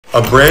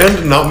A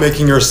brand not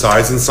making your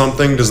size in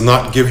something does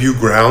not give you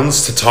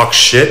grounds to talk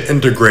shit and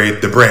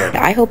degrade the brand.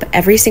 I hope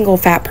every single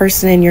fat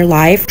person in your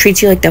life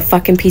treats you like the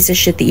fucking piece of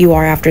shit that you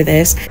are after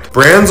this.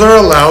 Brands are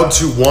allowed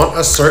to want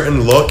a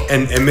certain look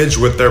and image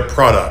with their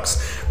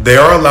products. They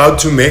are allowed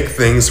to make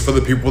things for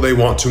the people they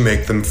want to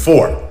make them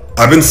for.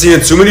 I've been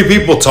seeing too many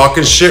people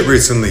talking shit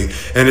recently,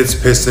 and it's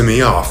pissing me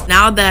off.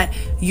 Now that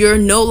you're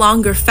no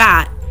longer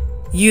fat,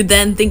 you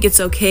then think it's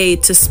okay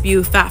to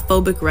spew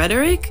fat-phobic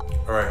rhetoric?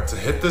 Alright, to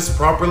hit this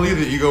properly,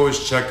 the ego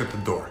is checked at the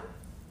door.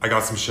 I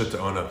got some shit to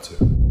own up to.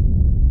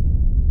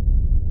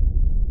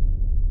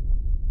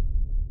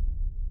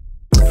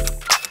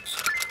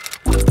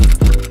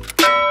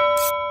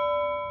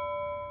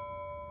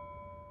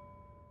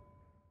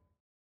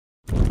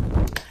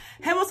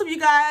 Hey, what's up you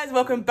guys?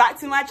 Welcome back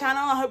to my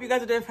channel. I hope you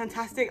guys are doing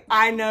fantastic.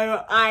 I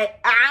know I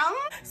am.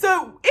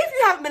 So if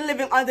you haven't been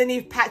living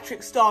underneath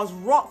Patrick Starr's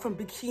rock from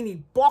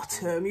Bikini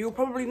Bottom, you'll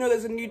probably know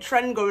there's a new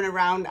trend going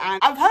around, and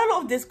I've heard a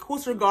lot of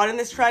discourse regarding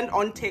this trend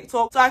on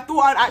TikTok. So I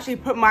thought I'd actually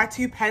put my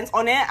 2 pence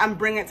on it and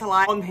bring it to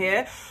life on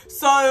here.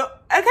 So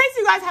in case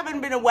you guys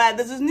haven't been aware,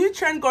 there's this new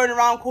trend going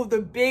around called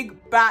the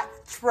big back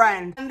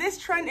trend. And this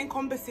trend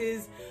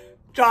encompasses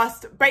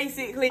just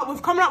basically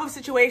we've coming up with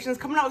situations,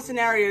 coming up with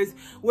scenarios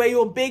where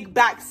your big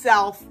back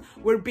self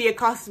would be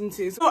accustomed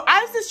to. So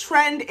as this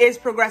trend is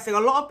progressing, a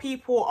lot of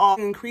people are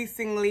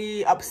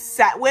increasingly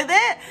upset with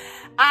it,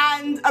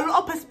 and a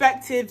lot of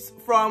perspectives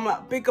from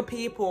bigger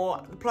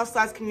people, the plus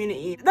size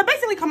community, they're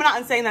basically coming out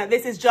and saying that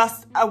this is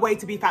just a way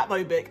to be fat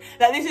phobic,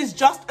 that this is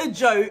just a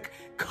joke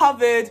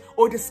covered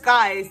or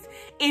disguised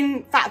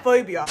in fat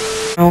phobia.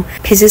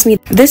 Pisses me.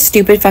 This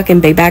stupid fucking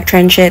big back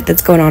trend shit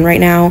that's going on right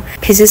now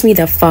pisses me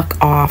the fuck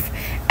off.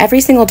 Every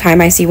single time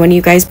I see one of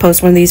you guys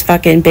post one of these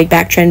fucking big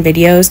back trend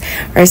videos,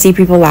 or I see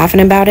people laughing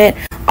about it,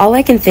 all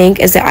I can think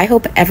is that I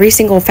hope every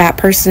single fat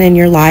person in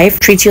your life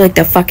treats you like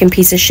the fucking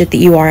piece of shit that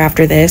you are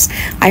after this.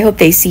 I hope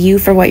they see you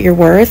for what you're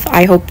worth.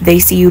 I hope they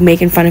see you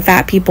making fun of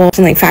fat people and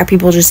like fat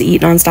people just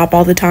eat nonstop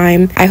all the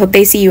time. I hope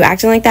they see you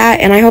acting like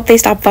that, and I hope they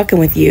stop fucking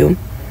with you.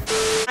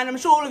 And I'm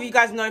sure all of you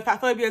guys know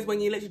fat phobia is when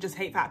you literally just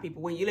hate fat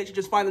people, when you literally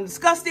just find them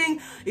disgusting,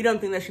 you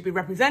don't think they should be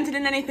represented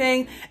in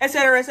anything,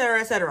 etc, etc,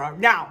 etc.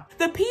 Now,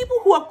 the people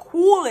who are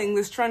calling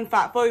this trend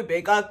fat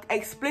phobic are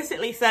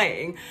explicitly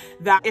saying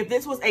that if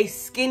this was a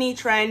skinny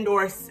trend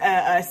or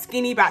a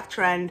skinny back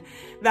trend,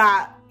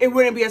 that it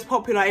wouldn't be as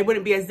popular, it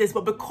wouldn't be as this,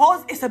 but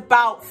because it's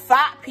about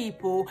fat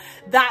people,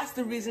 that's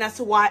the reason as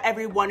to why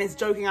everyone is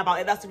joking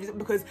about it. That's the reason,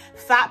 because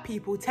fat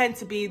people tend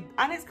to be,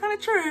 and it's kind of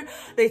true,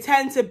 they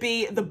tend to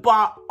be the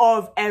butt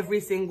of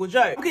every single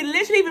joke. We can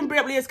literally even bring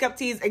up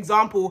SKEPTI's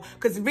example,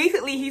 because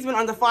recently he's been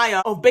under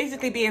fire of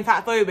basically being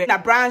fat phobic,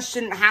 that brands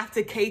shouldn't have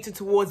to cater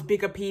towards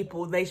bigger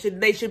people. They should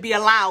be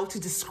allowed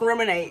to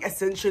discriminate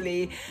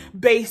essentially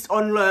based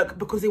on look,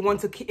 because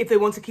if they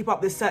want to keep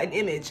up this certain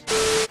image.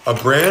 A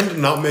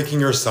brand not making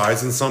your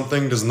size in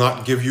something does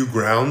not give you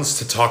grounds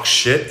to talk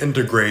shit and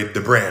degrade the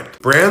brand.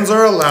 Brands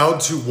are allowed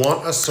to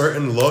want a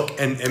certain look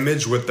and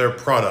image with their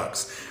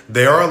products.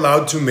 They are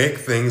allowed to make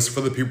things for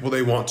the people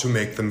they want to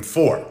make them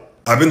for.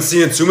 I've been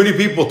seeing too many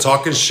people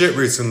talking shit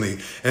recently,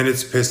 and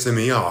it's pissing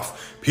me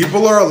off.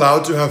 People are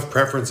allowed to have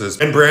preferences,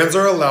 and brands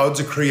are allowed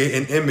to create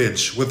an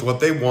image with what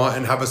they want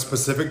and have a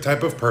specific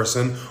type of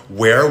person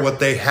wear what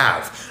they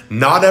have.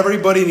 Not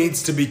everybody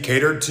needs to be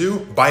catered to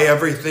by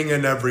everything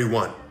and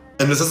everyone.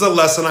 And this is a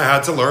lesson I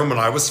had to learn when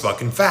I was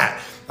fucking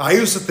fat. I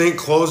used to think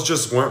clothes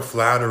just weren't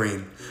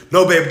flattering.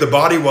 No, babe, the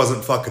body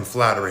wasn't fucking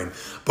flattering.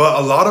 But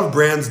a lot of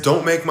brands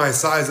don't make my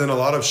size and a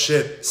lot of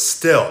shit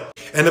still.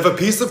 And if a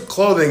piece of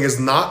clothing is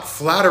not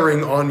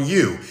flattering on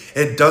you,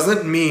 it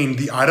doesn't mean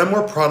the item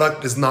or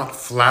product is not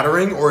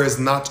flattering or is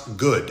not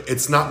good.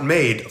 It's not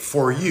made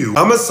for you.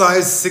 I'm a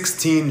size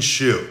 16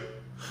 shoe.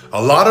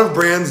 A lot of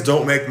brands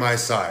don't make my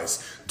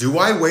size. Do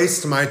I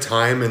waste my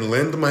time and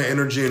lend my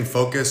energy and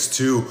focus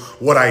to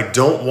what I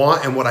don't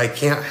want and what I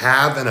can't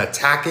have and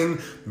attacking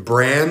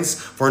brands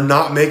for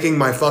not making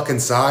my fucking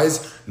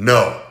size?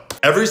 No.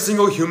 Every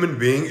single human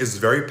being is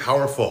very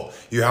powerful.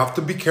 You have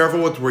to be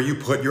careful with where you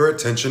put your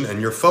attention and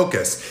your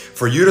focus.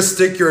 For you to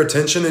stick your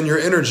attention and your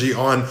energy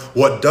on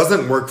what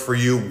doesn't work for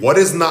you, what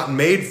is not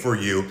made for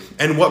you,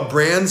 and what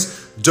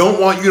brands don't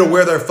want you to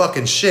wear their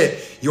fucking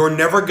shit, you're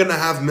never gonna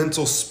have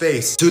mental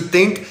space to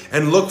think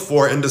and look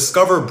for and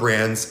discover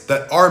brands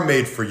that are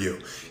made for you.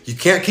 You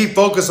can't keep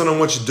focusing on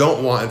what you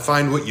don't want and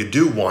find what you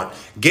do want.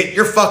 Get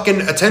your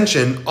fucking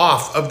attention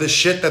off of the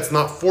shit that's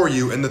not for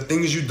you and the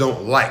things you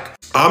don't like.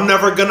 I'm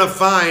never gonna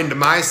find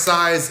my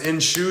size in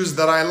shoes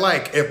that I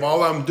like if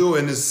all I'm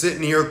doing is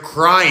sitting here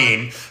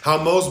crying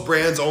how most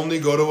brands only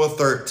go to a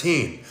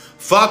 13.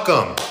 Fuck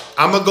them.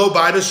 I'm gonna go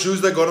buy the shoes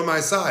that go to my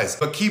size.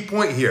 But key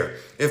point here,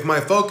 if my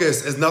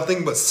focus is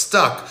nothing but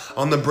stuck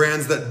on the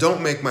brands that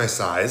don't make my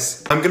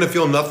size, I'm gonna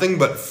feel nothing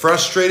but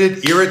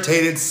frustrated,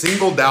 irritated,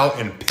 singled out,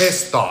 and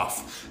pissed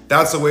off.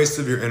 That's a waste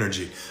of your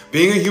energy.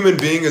 Being a human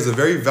being is a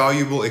very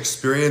valuable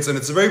experience, and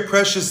it's a very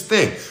precious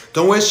thing.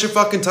 Don't waste your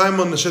fucking time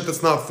on the shit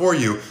that's not for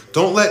you.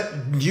 Don't let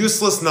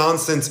useless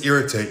nonsense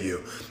irritate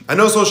you. I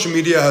know social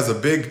media has a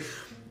big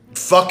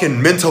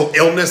fucking mental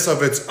illness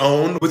of its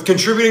own, with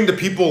contributing to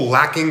people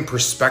lacking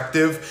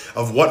perspective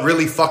of what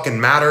really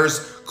fucking matters.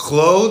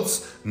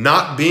 Clothes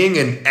not being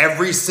in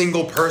every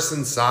single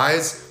person's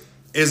size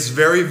is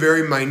very,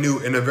 very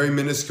minute and a very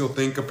minuscule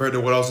thing compared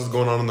to what else is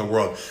going on in the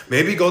world.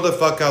 Maybe go the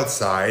fuck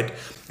outside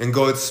and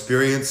go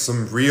experience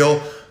some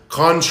real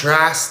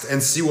contrast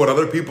and see what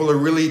other people are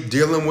really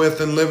dealing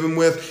with and living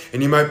with,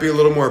 and you might be a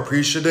little more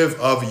appreciative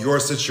of your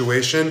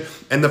situation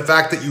and the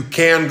fact that you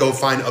can go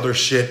find other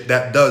shit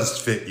that does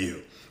fit you.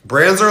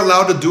 Brands are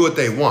allowed to do what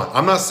they want.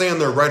 I'm not saying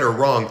they're right or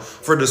wrong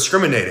for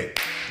discriminating.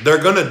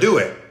 They're gonna do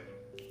it.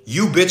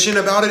 You bitching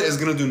about it is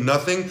gonna do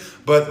nothing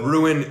but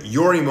ruin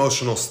your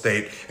emotional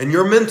state and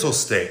your mental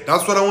state.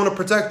 That's what I wanna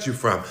protect you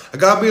from. I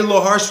gotta be a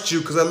little harsh with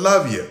you because I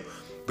love you.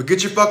 But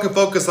get your fucking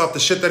focus off the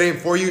shit that ain't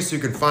for you so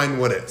you can find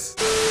what is.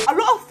 A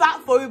lot of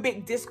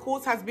fat-phobic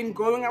discourse has been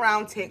going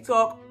around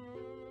TikTok.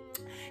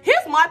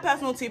 Here's my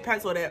personal 2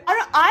 pence on it.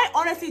 I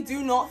honestly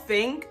do not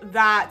think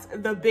that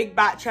the big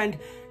back trend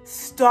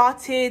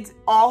started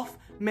off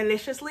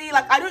maliciously.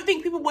 Like, I don't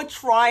think people were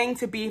trying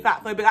to be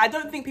fat phobic. I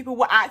don't think people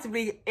were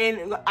actively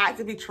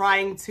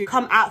trying to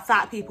come at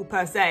fat people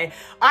per se.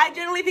 I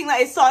generally think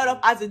that it started off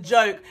as a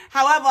joke.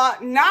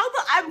 However, now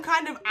that I'm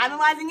kind of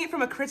analyzing it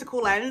from a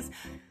critical lens,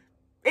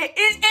 it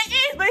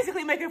is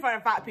basically making fun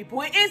of fat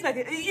people. It is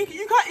making,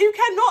 you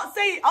cannot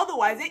say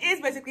otherwise. It is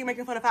basically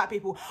making fun of fat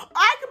people.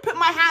 I could put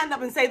my hand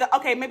up and say that,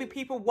 okay, maybe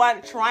people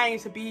weren't trying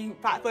to be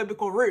fat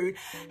phobic or rude.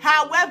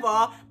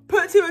 However,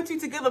 put 2 and 2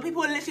 together,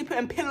 people are literally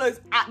putting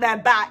pillows at their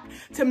back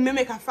to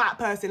mimic a fat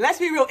person. Let's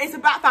be real, it's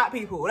about fat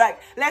people.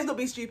 Like, let's not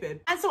be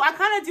stupid. And so I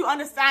kind of do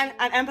understand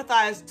and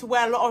empathize to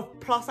where a lot of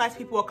plus size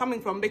people are coming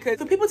from, because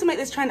for people to make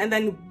this trend and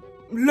then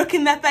look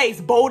in their face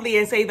boldly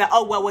and say that,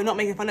 oh, well, we're not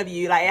making fun of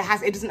you, like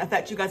it doesn't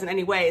affect you guys in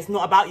any way, it's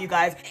not about you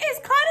guys, it's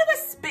kind of a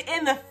spit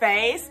in the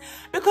face,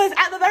 because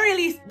at the very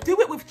least, do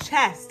it with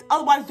chest,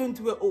 otherwise don't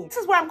do it all. This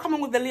is where I'm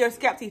coming with the Leo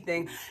SKEPTI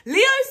thing.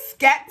 Leo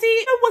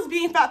SKEPTI was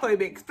being fat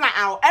phobic, flat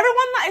out.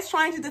 Everyone that is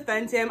trying to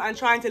defend him and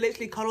trying to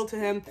literally cuddle to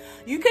him,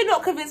 you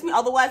cannot convince me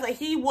otherwise that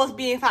he was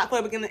being fat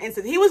phobic in the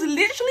instant. He was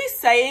literally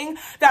saying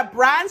that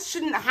brands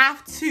shouldn't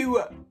have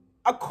to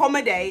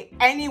accommodate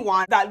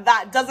anyone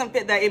that doesn't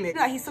fit their image.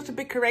 He's such a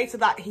big creator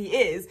that he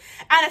is,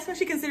 and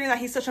especially considering that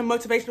he's such a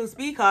motivational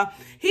speaker,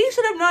 he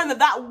should have known that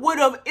that would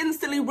have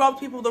instantly rubbed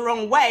people the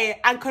wrong way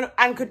and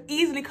could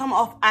easily come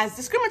off as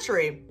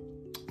discriminatory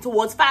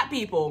towards fat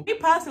people. Me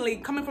personally,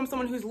 coming from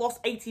someone who's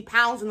lost 80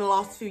 pounds in the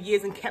last 2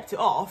 years and kept it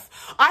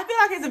off, I feel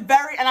like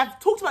it's and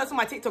I've talked about this on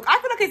my TikTok, I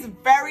feel like it's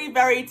very,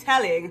 very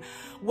telling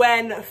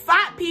when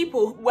fat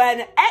people,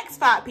 when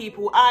ex-fat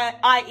people,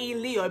 i.e.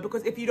 Leo,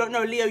 because if you don't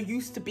know, Leo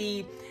used to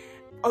be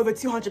over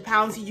 200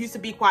 pounds, he used to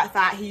be quite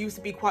fat, he used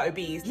to be quite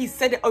obese. He's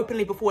said it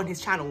openly before in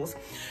his channels.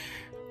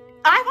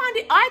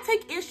 I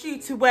take issue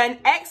to when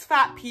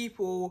ex-fat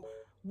people,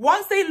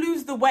 once they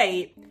lose the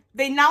weight,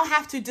 they now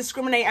have to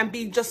discriminate and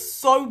be just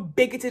so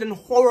bigoted and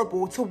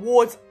horrible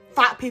towards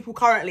fat people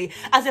currently,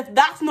 as if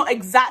that's not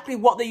exactly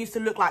what they used to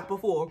look like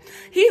before.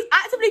 He's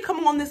actively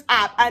coming on this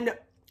app and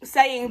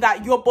saying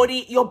that your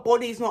body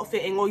is not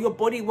fitting, or your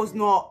body was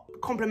not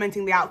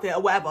complimenting the outfit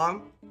or whatever.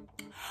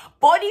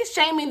 Body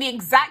shaming the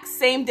exact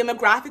same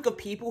demographic of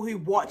people who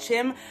watch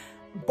him,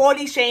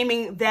 body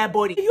shaming their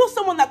body. If you're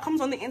someone that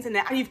comes on the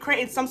internet and you've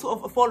created some sort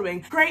of a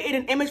following, created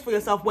an image for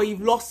yourself where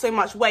you've lost so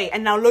much weight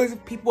and now loads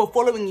of people are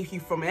following you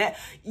from it,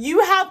 you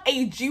have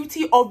a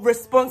duty of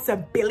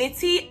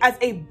responsibility as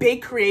a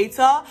big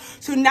creator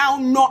to now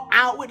not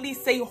outwardly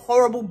say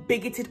horrible,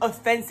 bigoted,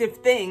 offensive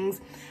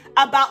things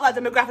about that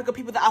demographic of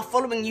people that are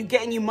following you,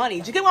 getting you money.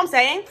 Do you get what I'm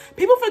saying?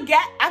 People forget,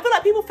 I feel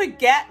like people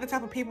forget the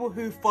type of people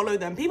who follow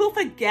them. People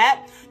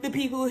forget the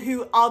people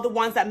who are the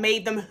ones that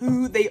made them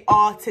who they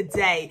are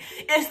today.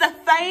 It's the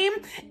fame,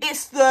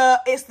 it's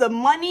the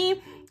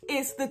money,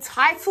 it's the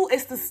title,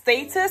 it's the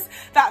status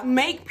that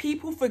make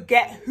people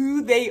forget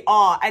who they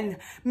are and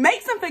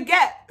makes them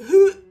forget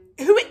who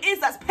it is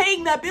that's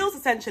paying their bills,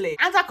 essentially.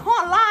 And I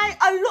can't lie,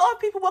 a lot of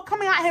people were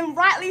coming at him,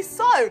 rightly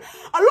so.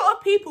 A lot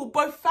of people,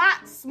 both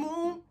fat,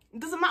 small,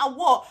 doesn't matter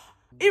what,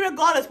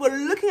 irregardless, we're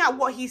looking at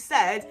what he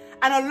said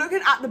and are looking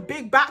at the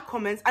big back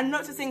comments and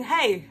noticing,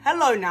 hey,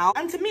 hello now.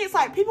 And to me, it's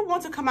like people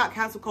want to come at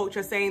cancel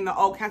culture saying that,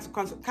 oh, cancel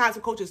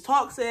culture is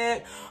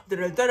toxic,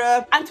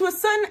 da-da-da-da. And to a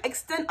certain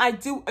extent, I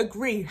do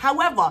agree.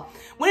 However,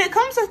 when it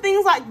comes to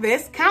things like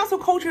this, cancel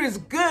culture is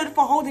good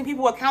for holding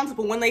people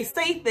accountable when they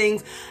say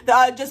things that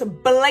are just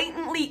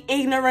blatantly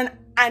ignorant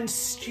and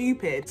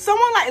stupid.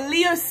 Someone like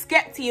Leo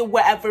SKEPTI or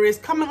whatever is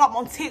coming up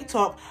on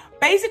TikTok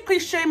basically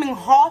shaming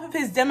half of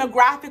his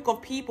demographic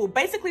of people,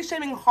 basically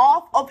shaming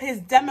half of his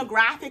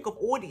demographic of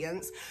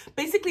audience,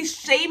 basically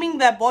shaming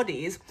their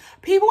bodies.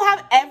 People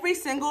have every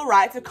single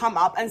right to come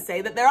up and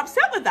say that they're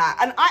upset with that.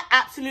 And I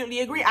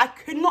absolutely agree. I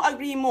could not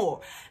agree more.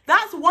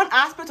 That's one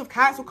aspect of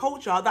cancel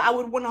culture that I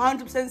would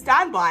 100%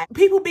 stand by.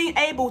 People being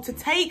able to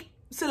take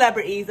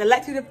celebrities,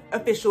 elected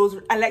officials,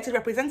 elected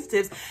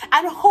representatives,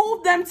 and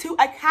hold them to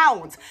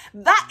account.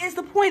 That is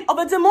the point of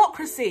a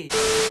democracy.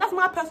 That's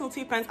my personal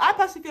 2 pence. I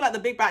personally feel like the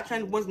big back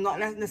trend was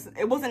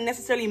it wasn't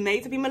necessarily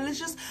made to be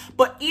malicious,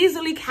 but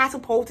easily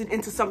catapulted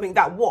into something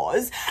that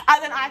was.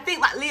 And then I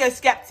think that Leo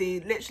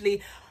SKEPTI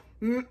literally,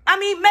 I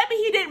mean, maybe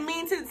he didn't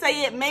mean to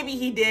say it, maybe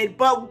he did,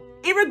 but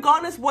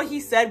irregardless, what he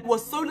said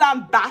was so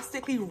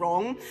lambastically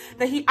wrong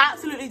that he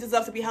absolutely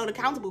deserves to be held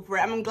accountable for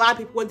it. And I'm glad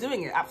people are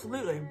doing it,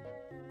 absolutely.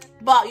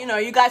 But, you know,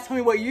 you guys tell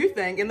me what you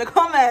think in the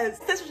comments.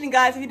 Thanks for watching,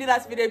 guys. If you did like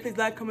this video, please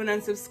like, comment,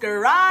 and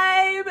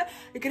subscribe.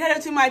 You can head over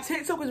to my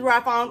TikTok, which is where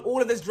I found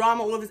all of this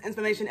drama, all of this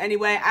information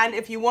anyway. And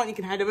if you want, you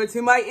can head over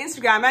to my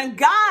Instagram. And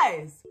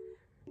guys,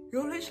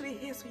 you're literally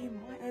here, so you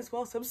might as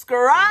well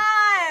subscribe.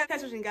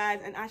 Thanks for watching,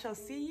 guys, and I shall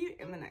see you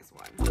in the next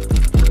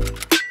one.